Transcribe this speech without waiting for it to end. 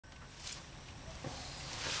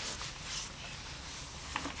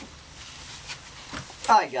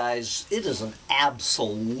Hi guys, it is an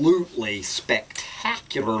absolutely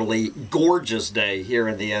spectacularly gorgeous day here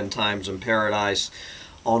in the End Times in Paradise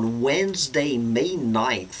on Wednesday, May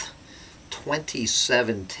 9th,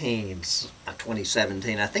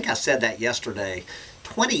 2017. I think I said that yesterday.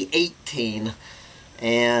 2018.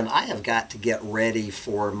 And I have got to get ready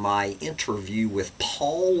for my interview with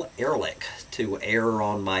Paul Ehrlich to air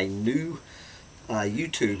on my new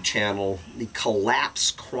YouTube channel, the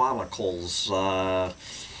Collapse Chronicles,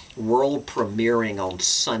 world premiering on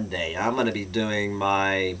Sunday. I'm going to be doing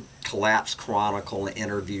my Collapse Chronicle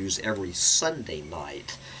interviews every Sunday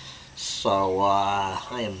night. So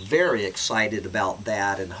I am very excited about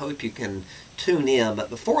that and hope you can tune in. But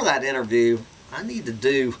before that interview, I need to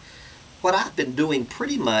do what I've been doing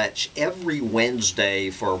pretty much every Wednesday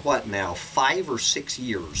for what now, 5 or 6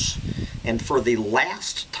 years. And for the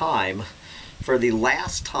last time,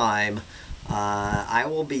 I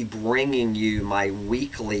will be bringing you my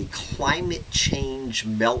weekly Climate Change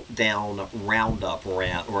Meltdown Roundup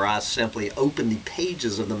rant, where I simply open the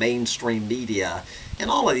pages of the mainstream media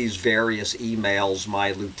and all of these various emails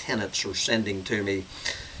my lieutenants are sending to me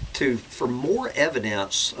for more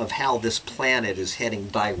evidence of how this planet is heading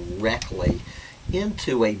directly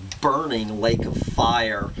into a burning lake of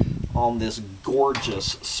fire on this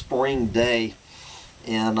gorgeous spring day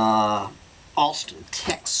in Austin,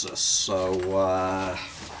 Texas. So,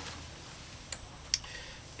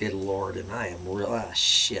 good Lord, and I am real,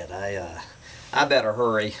 shit, I better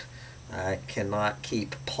hurry. I cannot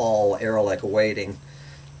keep Paul Ehrlich waiting.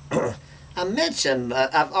 I mentioned,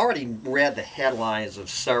 I've already read the headlines of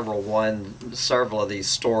several of these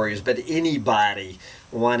stories, but anybody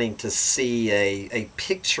wanting to see a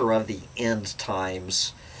picture of the end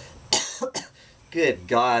times, good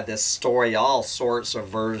God, this story, all sorts of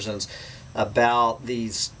versions about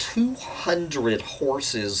these 200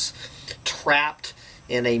 horses trapped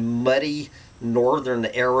in a muddy northern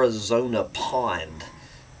Arizona pond.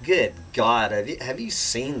 Good God, have you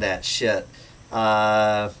seen that shit?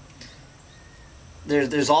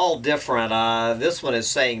 There's all different. This one is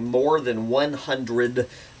saying more than 100.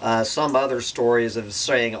 Some other stories are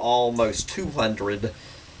saying almost 200.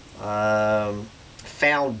 Found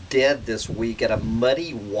dead this week at a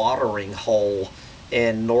muddy watering hole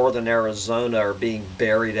in northern Arizona, are being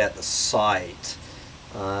buried at the site.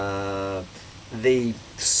 The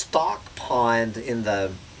stock pond in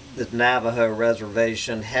the Navajo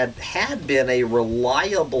reservation had been a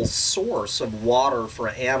reliable source of water for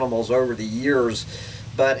animals over the years,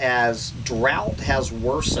 but as drought has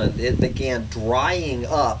worsened, it began drying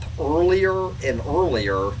up earlier and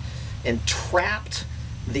earlier and trapped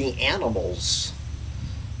the animals.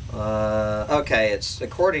 Okay, it's,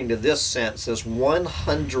 according to this census,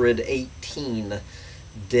 118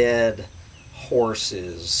 dead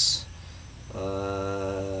horses.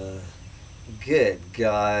 Good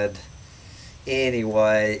God.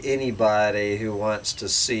 Anyway, anybody who wants to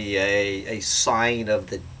see a sign of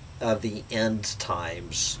the end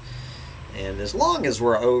times, and as long as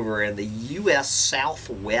we're over in the U.S.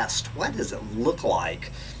 Southwest, what does it look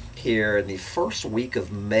like here in the first week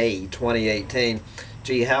of May 2018?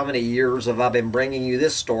 Gee, how many years have I been bringing you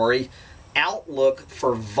this story? Outlook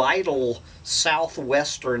for vital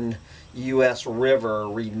southwestern U.S. river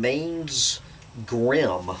remains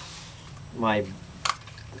grim. My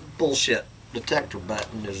bullshit detector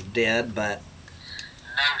button is dead, but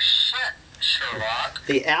no shit, Sherlock.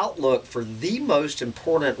 The outlook for the most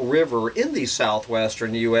important river in the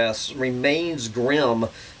southwestern U.S. remains grim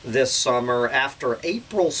this summer after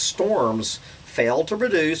April storms failed to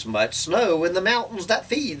produce much snow in the mountains that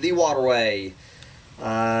feed the waterway.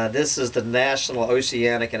 This is the National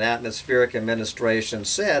Oceanic and Atmospheric Administration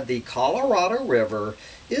said the Colorado River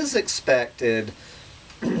is expected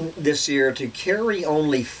this year to carry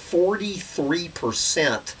only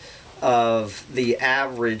 43% of the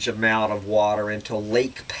average amount of water into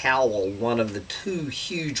Lake Powell, one of the two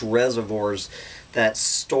huge reservoirs that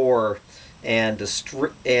store and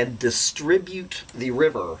distribute the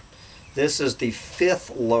river. This is the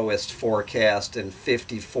 5th lowest forecast in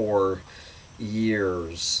 54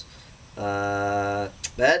 years.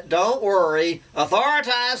 But don't worry,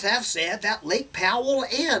 authorities have said that Lake Powell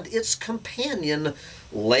and its companion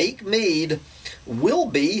Lake Mead will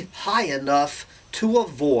be high enough to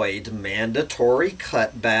avoid mandatory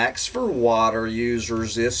cutbacks for water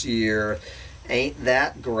users this year. Ain't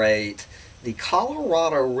that great? The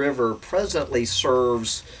Colorado River presently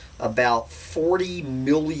serves about 40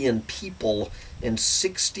 million people in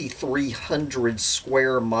 6,300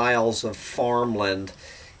 square miles of farmland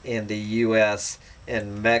in the U.S.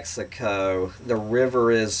 and Mexico. The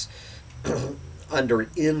river is under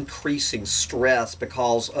increasing stress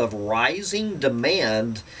because of rising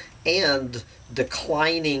demand and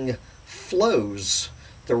declining flows.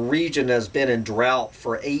 The region has been in drought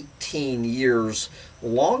for 18 years,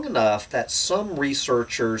 long enough that some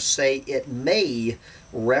researchers say it may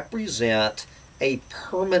represent a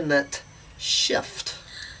permanent shift.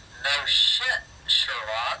 No shit,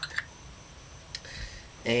 Sherlock.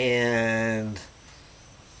 And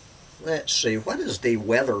let's see, what is the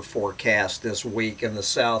weather forecast this week in the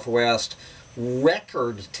Southwest?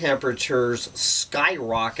 Record temperatures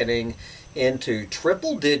skyrocketing into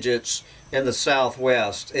triple digits in the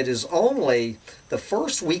Southwest. It is only the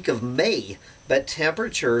first week of May, but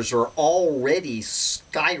temperatures are already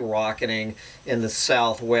skyrocketing in the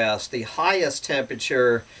Southwest. The highest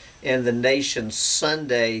temperature in the nation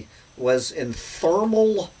Sunday was in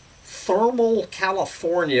thermal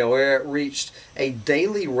California, where it reached a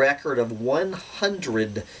daily record of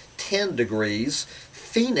 110 degrees.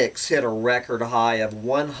 Phoenix hit a record high of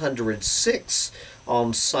 106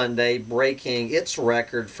 on Sunday, breaking its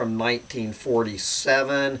record from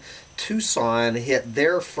 1947. Tucson hit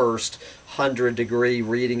their first 100-degree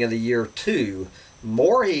reading of the year, too.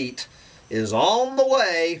 More heat is on the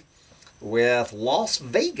way, with Las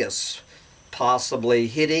Vegas possibly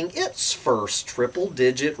hitting its first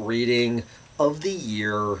triple-digit reading of the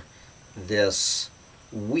year this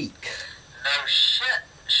week. No shit,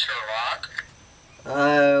 Sherlock.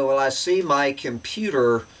 Well, I see my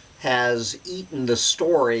computer has eaten the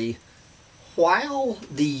story. While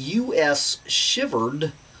the U.S.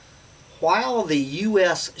 shivered,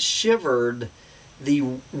 the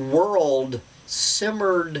world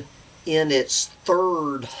simmered in its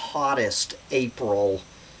third hottest April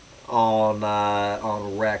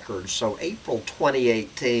on record. So April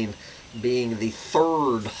 2018 being the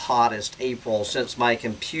third hottest April since my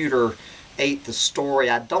computer ate the story.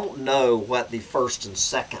 I don't know what the first and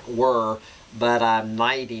second were, but I'm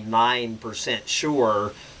 99%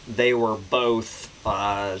 sure they were both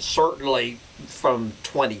certainly from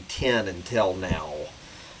 2010 until now.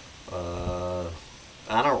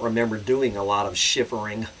 I don't remember doing a lot of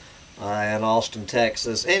shivering in Austin,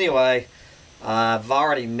 Texas. Anyway, I've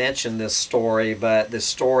already mentioned this story, but this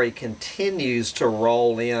story continues to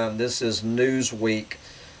roll in. This is Newsweek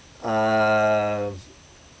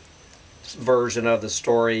version of the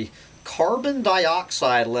story. Carbon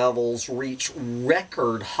dioxide levels reach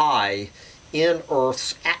record high in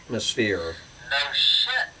Earth's atmosphere. No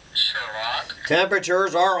shit, Sherlock.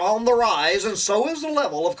 Temperatures are on the rise, and so is the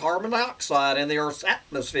level of carbon dioxide in the Earth's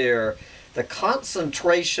atmosphere. The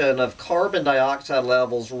concentration of carbon dioxide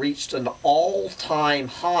levels reached an all-time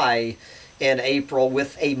high in April,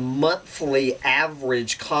 with a monthly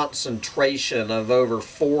average concentration of over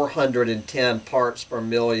 410 parts per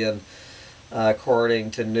million,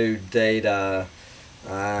 according to new data.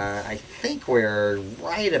 I think we're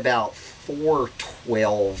right about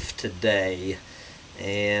 412 today.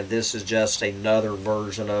 And this is just another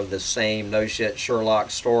version of the same no shit Sherlock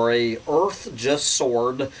story. Earth just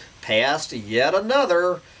soared past yet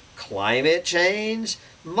another climate change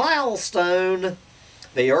milestone.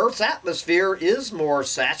 The Earth's atmosphere is more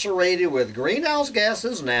saturated with greenhouse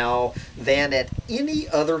gases now than at any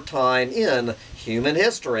other time in human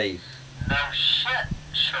history. No shit,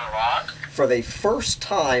 Sherlock. For the first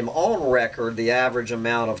time on record, the average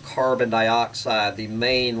amount of carbon dioxide, the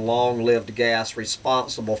main long-lived gas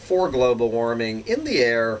responsible for global warming in the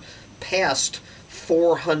air, passed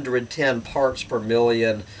 410 parts per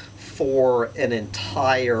million for an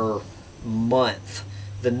entire month.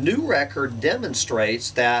 The new record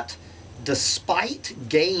demonstrates that despite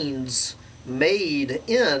gains made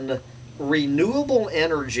in renewable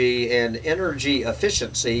energy and energy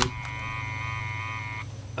efficiency,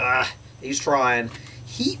 he's trying,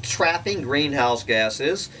 heat-trapping greenhouse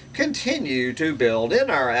gases continue to build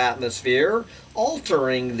in our atmosphere,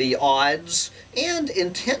 altering the odds and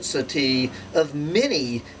intensity of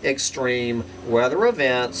many extreme weather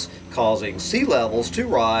events, causing sea levels to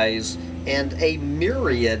rise, and a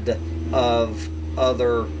myriad of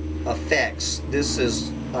other effects. This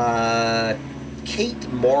is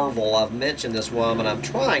Kate Marvel. I've mentioned this woman. I'm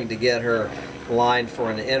trying to get her line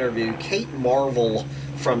for an interview. Kate Marvel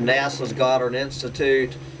from NASA's Goddard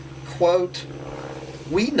Institute, quote,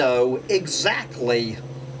 "We know exactly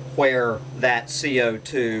where that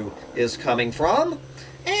CO2 is coming from,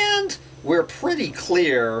 and we're pretty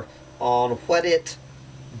clear on what it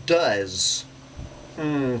does.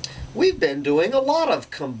 We've been doing a lot of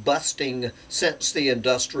combusting since the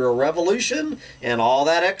Industrial Revolution, and all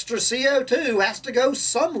that extra CO2 has to go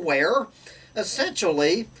somewhere.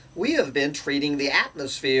 Essentially, we have been treating the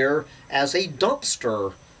atmosphere as a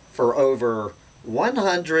dumpster for over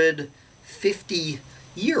 150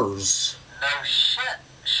 years. No shit,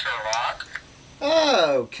 Sherlock.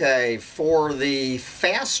 Okay, for the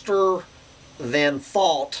faster than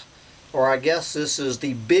thought, or I guess this is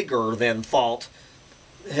the bigger than thought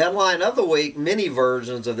headline of the week, many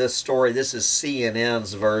versions of this story. This is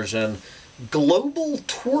CNN's version. Global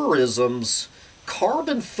tourism's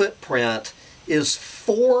carbon footprint is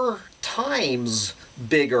 4 times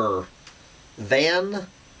bigger than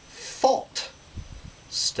thought,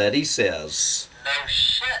 study says. No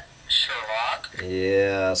shit, Sherlock.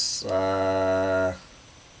 Yes.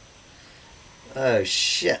 Oh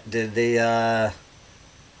shit, did the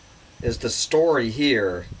is the story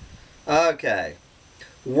here. Okay.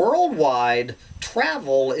 Worldwide,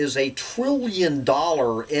 travel is a $1 trillion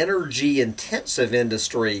energy-intensive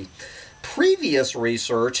industry. Previous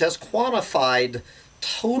research has quantified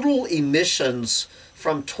total emissions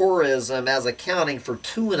from tourism as accounting for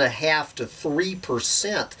 2.5 to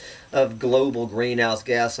 3% of global greenhouse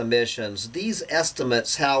gas emissions. These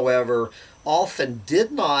estimates, however, often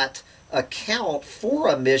did not account for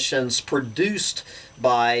emissions produced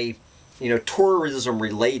by,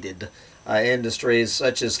 tourism-related industries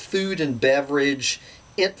such as food and beverage,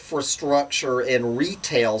 infrastructure, and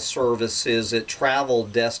retail services at travel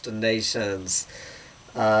destinations.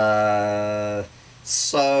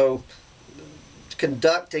 So,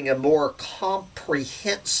 conducting a more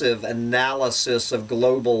comprehensive analysis of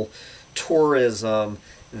global tourism,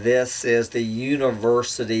 this is the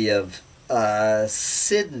University of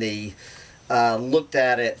Sydney looked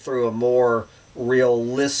at it through a more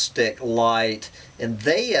realistic light, and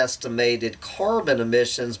they estimated carbon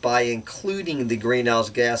emissions by including the greenhouse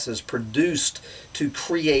gases produced to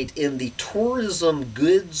create in the tourism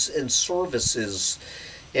goods and services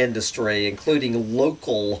industry, including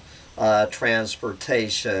local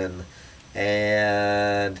transportation.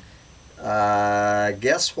 And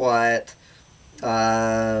guess what?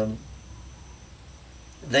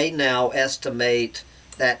 They now estimate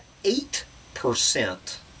that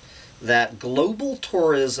 8% that global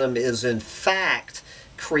tourism is in fact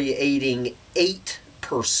creating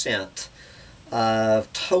 8%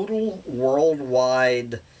 of total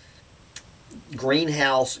worldwide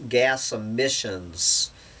greenhouse gas emissions,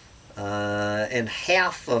 and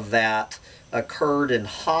half of that occurred in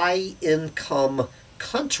high-income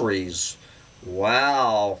countries.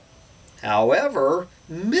 Wow. However,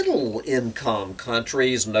 middle-income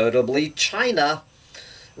countries, notably China,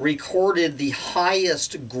 recorded the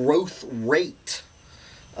highest growth rate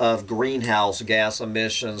of greenhouse gas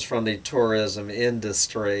emissions from the tourism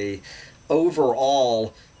industry.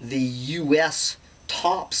 Overall, the U.S.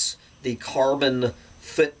 tops the carbon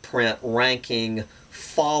footprint ranking,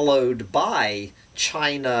 followed by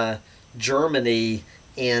China, Germany,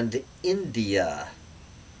 and India,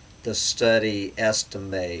 the study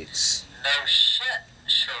estimates. No shit,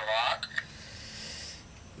 Sherlock.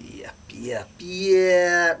 Yep.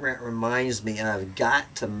 That reminds me, I've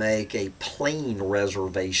got to make a plane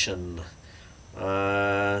reservation.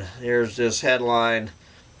 Here's this headline.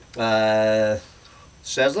 Says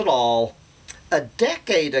it all. A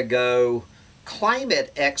decade ago,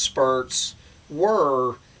 climate experts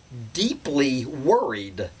were deeply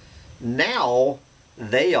worried. Now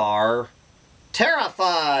they are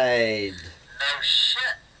terrified. No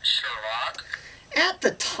shit, Sherlock. At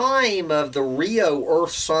the time of the Rio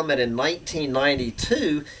Earth Summit in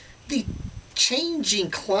 1992, the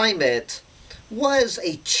changing climate was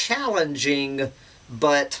a challenging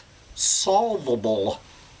but solvable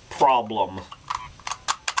problem.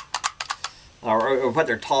 Or what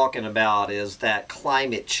they're talking about is that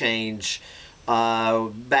climate change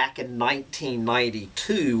back in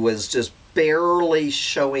 1992 was just barely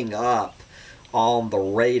showing up on the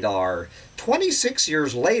radar. 26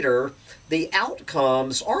 years later, the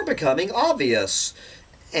outcomes are becoming obvious,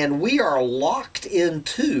 and we are locked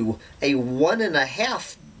into a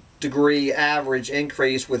 1.5 degree average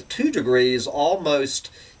increase, with 2 degrees almost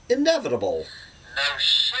inevitable. No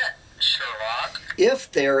shit, Sherlock. If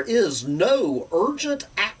there is no urgent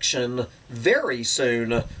action very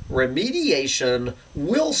soon, remediation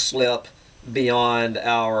will slip beyond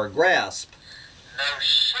our grasp. No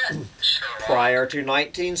shit, Sherlock. Prior to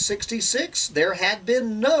 1976, there had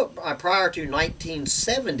been no, prior to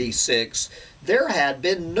 1976, there had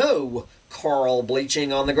been no coral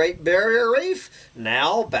bleaching on the Great Barrier Reef.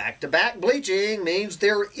 Now, back-to-back bleaching means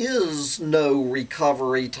there is no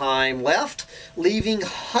recovery time left, leaving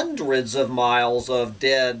hundreds of miles of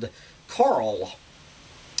dead coral.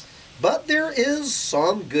 But there is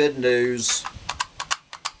some good news.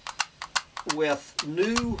 With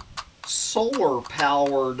new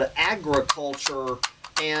solar-powered agriculture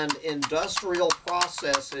and industrial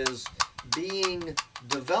processes being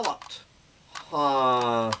developed.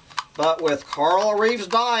 But with coral reefs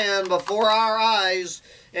dying before our eyes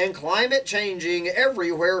and climate changing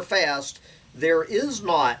everywhere fast, there is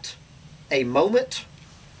not a moment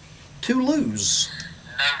to lose.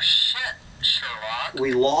 No shit, Sherlock.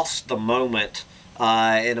 We lost the moment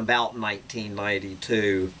in about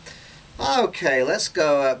 1992. Okay, let's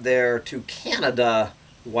go up there to Canada.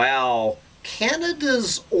 Wow,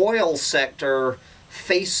 Canada's oil sector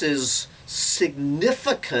faces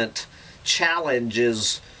significant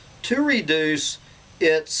challenges to reduce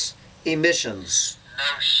its emissions.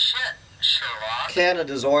 No shit, Sherlock.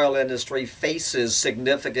 Canada's oil industry faces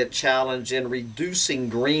significant challenge in reducing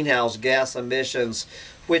greenhouse gas emissions,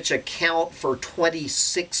 which account for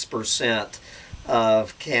 26%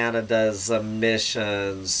 of Canada's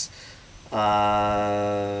emissions.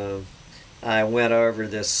 I went over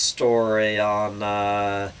this story on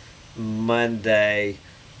Monday.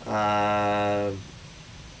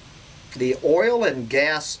 The oil and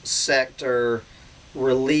gas sector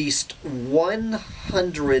released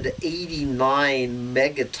 189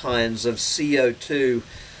 megatons of CO2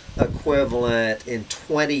 equivalent in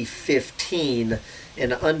 2015,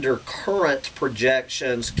 and under current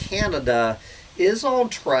projections, Canada is on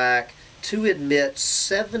track to emit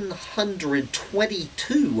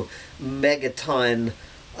 722 megatons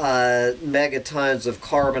of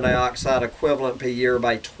carbon dioxide equivalent per year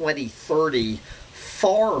by 2030,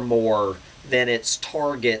 far more than its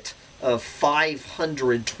target of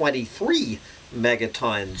 523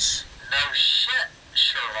 megatons. No shit,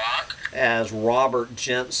 Sherlock. As Robert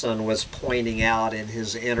Jensen was pointing out in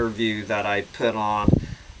his interview that I put on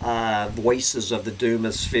Voices of the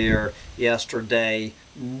Doomosphere yesterday,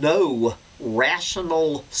 no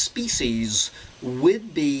rational species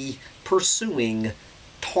would be pursuing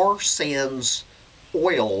tar sands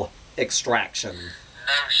oil extraction.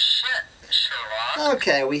 No shit, Sherlock.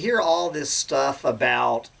 Okay, we hear all this stuff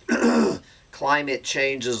about climate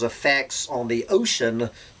change's effects on the ocean.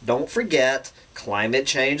 Don't forget climate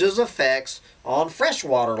change's effects on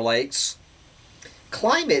freshwater lakes.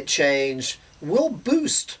 Climate change will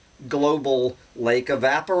boost global lake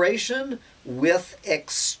evaporation with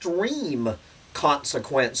extreme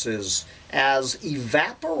consequences, as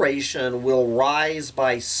evaporation will rise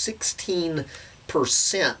by 16%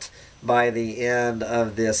 by the end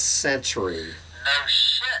of this century. No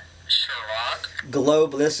shit, Sherlock.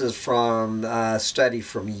 This is from a study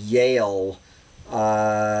from Yale.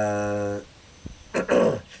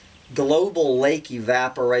 Global lake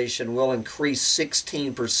evaporation will increase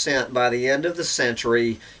 16% by the end of the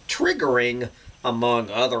century, triggering, among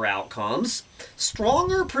other outcomes,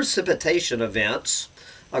 stronger precipitation events,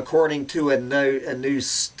 according to a new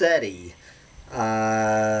study.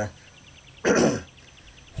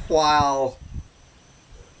 While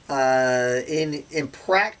in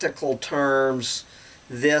practical terms,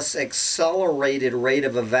 this accelerated rate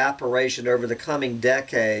of evaporation over the coming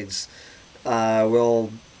decades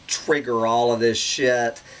will trigger all of this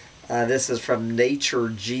shit. This is from Nature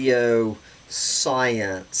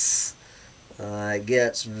Geoscience. It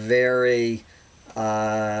gets very,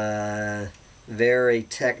 very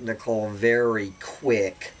technical, very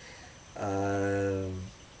quick.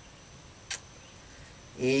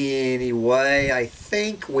 Anyway, I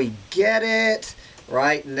think we get it.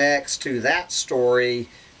 Right next to that story,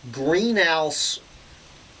 greenhouse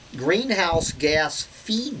gas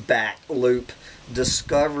feedback loop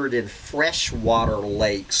discovered in freshwater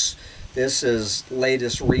lakes. This is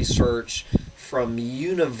latest research from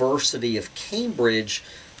University of Cambridge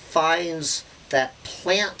finds that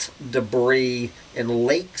plant debris and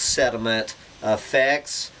lake sediment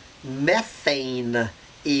affects methane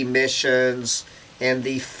emissions, and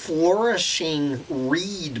the flourishing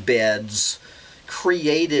reed beds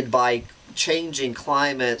created by changing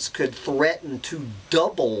climates could threaten to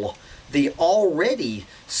double the already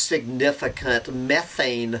significant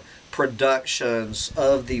methane productions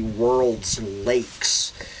of the world's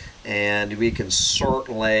lakes. And we can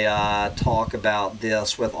certainly talk about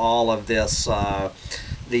this with all of this,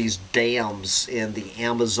 these dams in the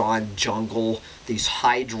Amazon jungle, these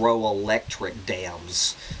hydroelectric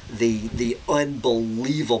dams, the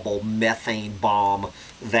unbelievable methane bomb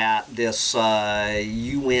that this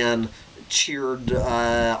UN cheered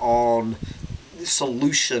on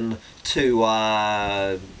solution to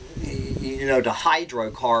to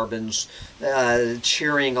hydrocarbons,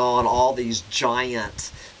 cheering on all these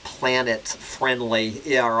giant planet-friendly,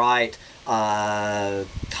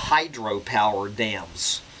 hydropower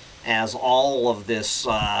dams. as all of this,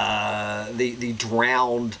 the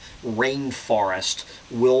drowned rainforest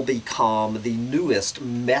will become the newest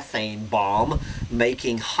methane bomb,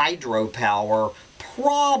 making hydropower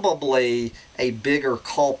probably a bigger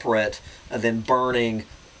culprit than burning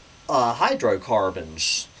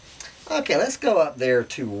hydrocarbons. Okay, let's go up there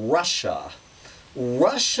to Russia.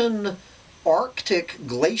 Russian Arctic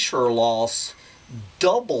glacier loss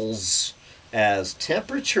doubles as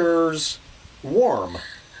temperatures warm.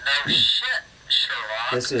 No shit,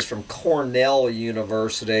 Sherlock. This is from Cornell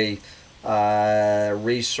University.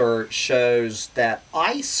 Research shows that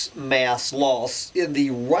ice mass loss in the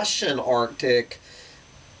Russian Arctic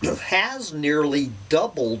has nearly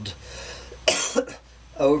doubled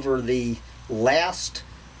over the last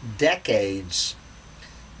decades.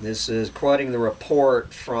 This is quoting the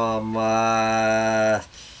report from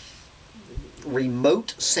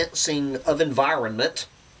Remote Sensing of Environment.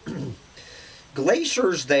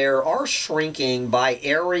 Glaciers there are shrinking by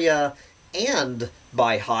area and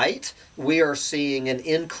by height. We are seeing an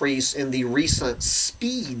increase in the recent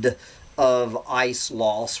speed of ice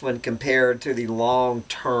loss when compared to the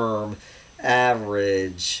long-term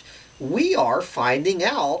average. We are finding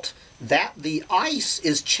out that the ice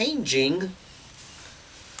is changing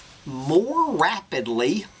more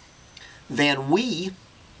rapidly than we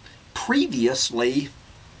previously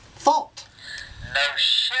thought. No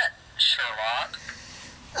shit, Sherlock.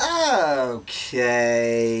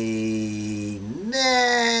 Okay,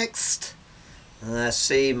 next. I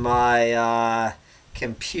see my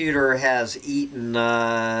computer has eaten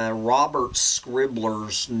Robert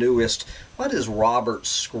Scribbler's newest. What is Robert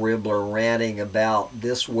Scribbler ranting about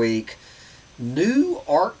this week? New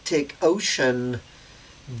Arctic Ocean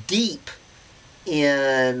deep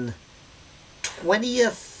in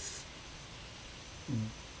 20th,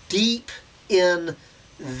 deep in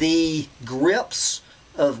the grips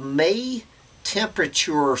of May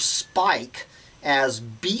temperature spike as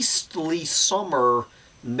beastly summer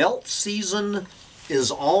melt season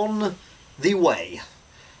is on the way.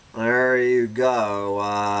 There you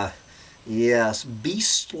go. Yes,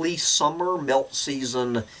 beastly summer melt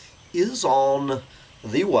season is on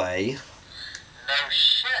the way. No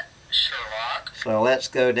shit, Sherlock. So let's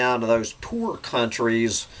go down to those poor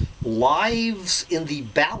countries. Lives in the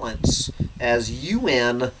balance as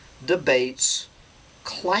UN debates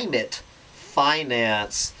climate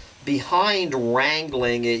finance. Behind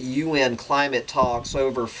wrangling at UN climate talks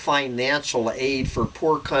over financial aid for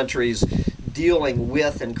poor countries dealing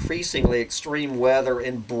with increasingly extreme weather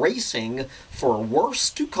and bracing for worse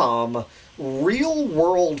to come,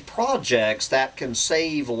 real-world projects that can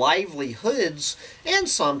save livelihoods and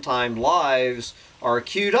sometimes lives are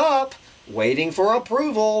queued up, waiting for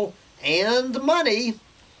approval and money.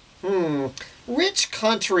 Rich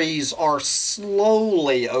countries are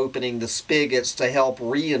slowly opening the spigots to help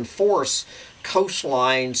reinforce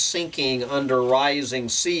coastlines sinking under rising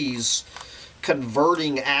seas,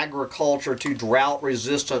 converting agriculture to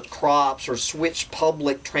drought-resistant crops, or switch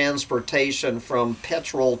public transportation from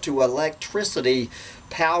petrol to electricity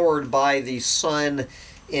powered by the sun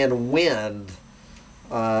and wind.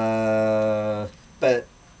 But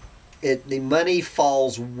the money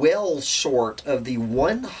falls well short of the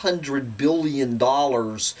 $100 billion,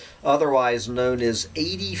 otherwise known as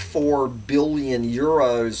 84 billion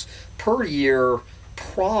euros per year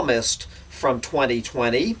promised from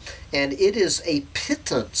 2020, and it is a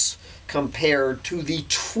pittance compared to the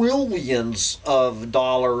trillions of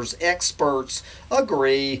dollars experts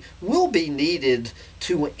agree will be needed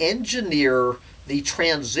to engineer the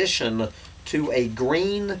transition to a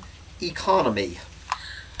green economy.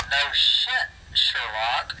 No shit,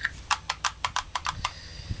 Sherlock.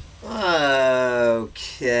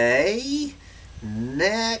 Okay,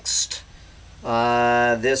 next.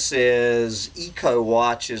 This is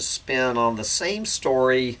EcoWatch's spin on the same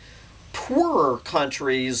story. Poorer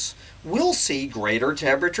countries will see greater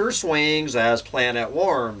temperature swings as planet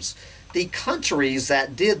warms. The countries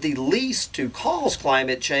that did the least to cause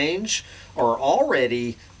climate change are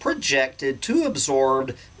already projected to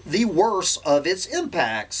absorb the worst of its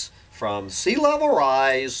impacts, from sea level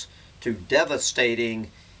rise to devastating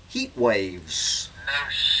heat waves. No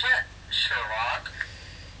shit, Sherlock.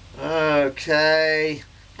 Okay,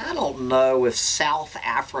 I don't know if South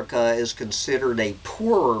Africa is considered a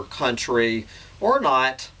poorer country or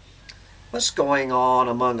not. What's going on,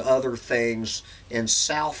 among other things, in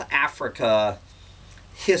South Africa?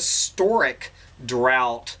 Historic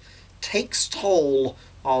drought takes toll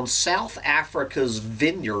on South Africa's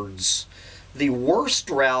vineyards. The worst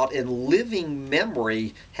drought in living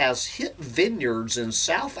memory has hit vineyards in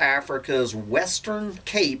South Africa's Western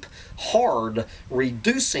Cape hard,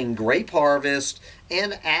 reducing grape harvest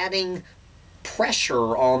and adding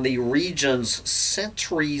pressure on the region's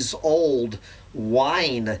centuries-old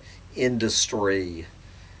wine industry.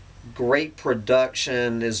 Grape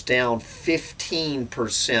production is down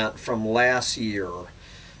 15% from last year,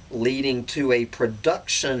 leading to a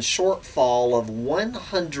production shortfall of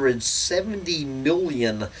 170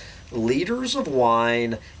 million liters of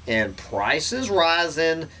wine and prices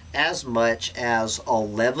rising as much as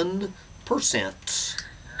 11%. No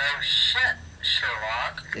shit,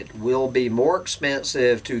 Sherlock. It will be more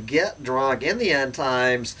expensive to get drunk in the end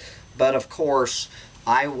times, but of course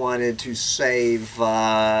I wanted to save,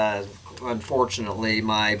 unfortunately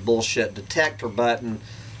my bullshit detector button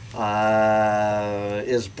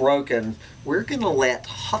is broken. We're going to let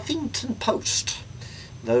Huffington Post,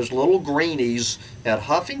 those little greenies at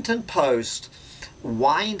Huffington Post,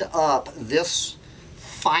 wind up this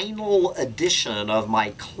final edition of my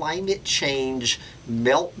Climate Change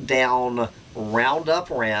Meltdown Roundup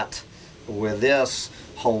rant with this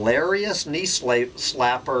hilarious knee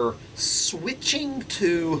slapper: switching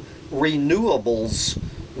to renewables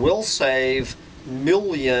will save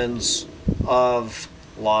millions of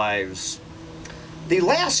lives. The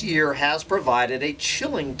last year has provided a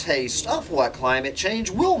chilling taste of what climate change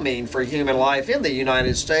will mean for human life in the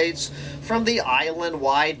United States, from the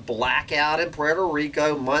island-wide blackout in Puerto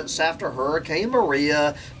Rico months after Hurricane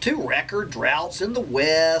Maria, to record droughts in the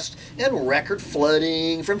West and record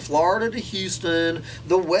flooding from Florida to Houston.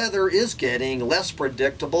 The weather is getting less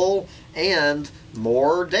predictable and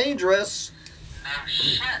more dangerous. No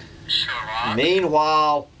shit, Sherlock.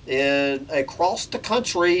 Meanwhile, across the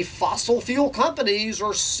country, fossil fuel companies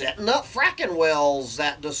are setting up fracking wells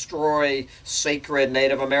that destroy sacred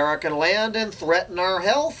Native American land and threaten our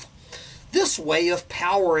health. This way of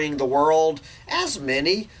powering the world, as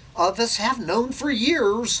many of us have known for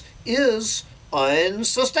years, is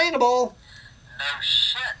unsustainable. No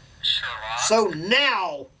shit, Sherlock. So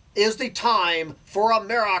now is the time for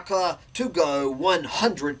America to go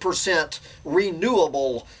 100%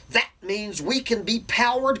 renewable. That means we can be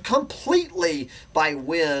powered completely by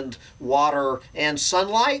wind, water, and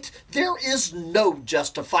sunlight. There is no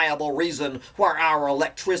justifiable reason why our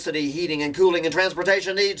electricity, heating, and cooling and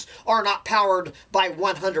transportation needs are not powered by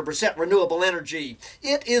 100% renewable energy.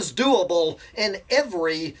 It is doable, and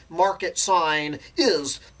every market sign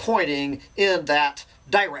is pointing in that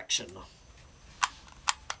direction.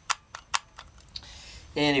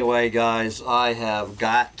 Anyway, guys, I have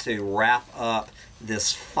got to wrap up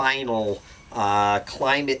this final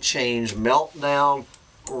Climate Change Meltdown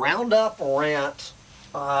Roundup rant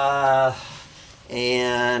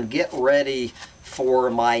and get ready for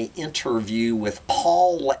my interview with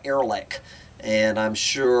Paul Ehrlich. And I'm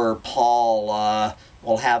sure Paul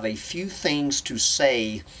will have a few things to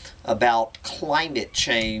say about climate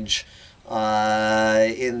change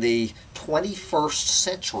in the 21st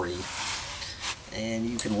century. And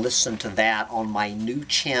you can listen to that on my new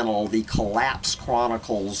channel, The Collapse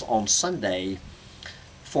Chronicles, on Sunday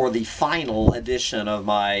for the final edition of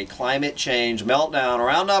my Climate Change Meltdown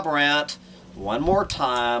Roundup rant. One more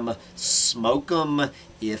time, smoke 'em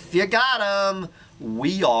if you got 'em.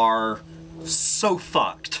 We are so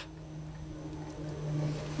fucked.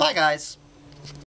 Bye, guys.